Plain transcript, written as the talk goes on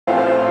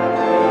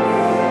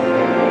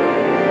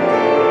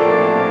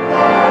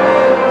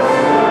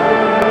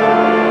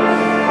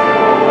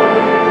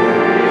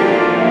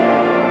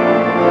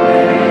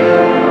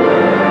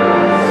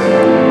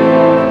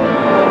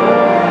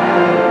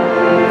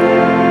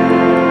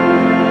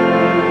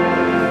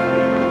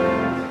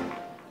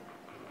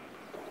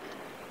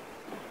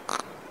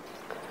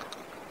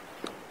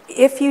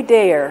if you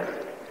dare,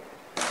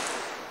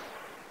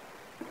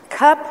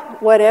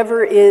 cup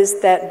whatever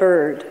is that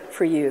bird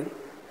for you.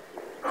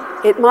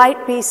 It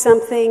might be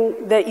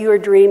something that you are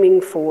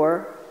dreaming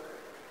for.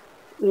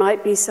 It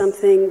might be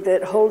something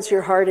that holds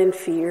your heart in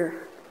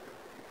fear.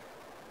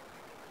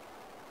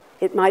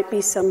 It might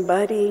be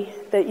somebody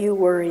that you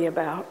worry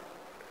about.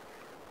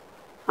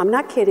 I'm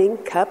not kidding.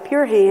 Cup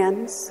your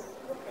hands.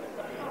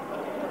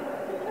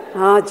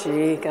 Oh,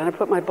 gee, gotta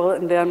put my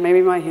bulletin down,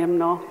 maybe my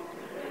hymnal.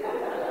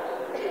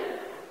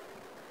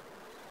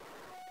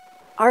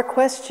 Our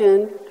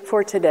question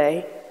for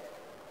today,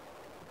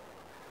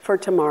 for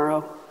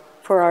tomorrow,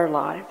 for our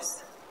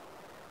lives,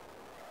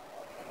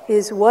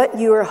 is what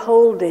you are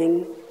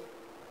holding,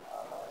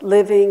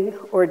 living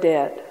or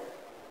dead?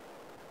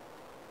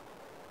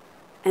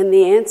 And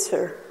the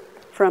answer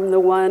from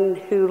the one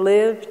who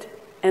lived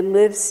and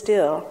lives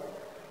still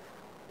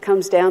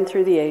comes down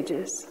through the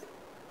ages.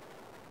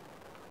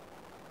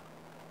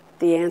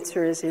 The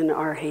answer is in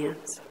our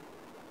hands.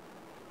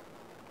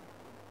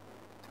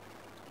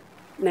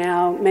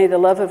 Now, may the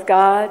love of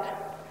God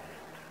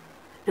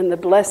and the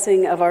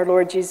blessing of our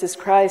Lord Jesus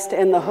Christ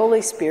and the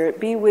Holy Spirit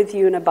be with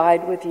you and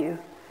abide with you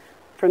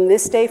from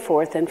this day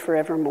forth and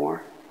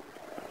forevermore.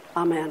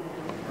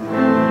 Amen.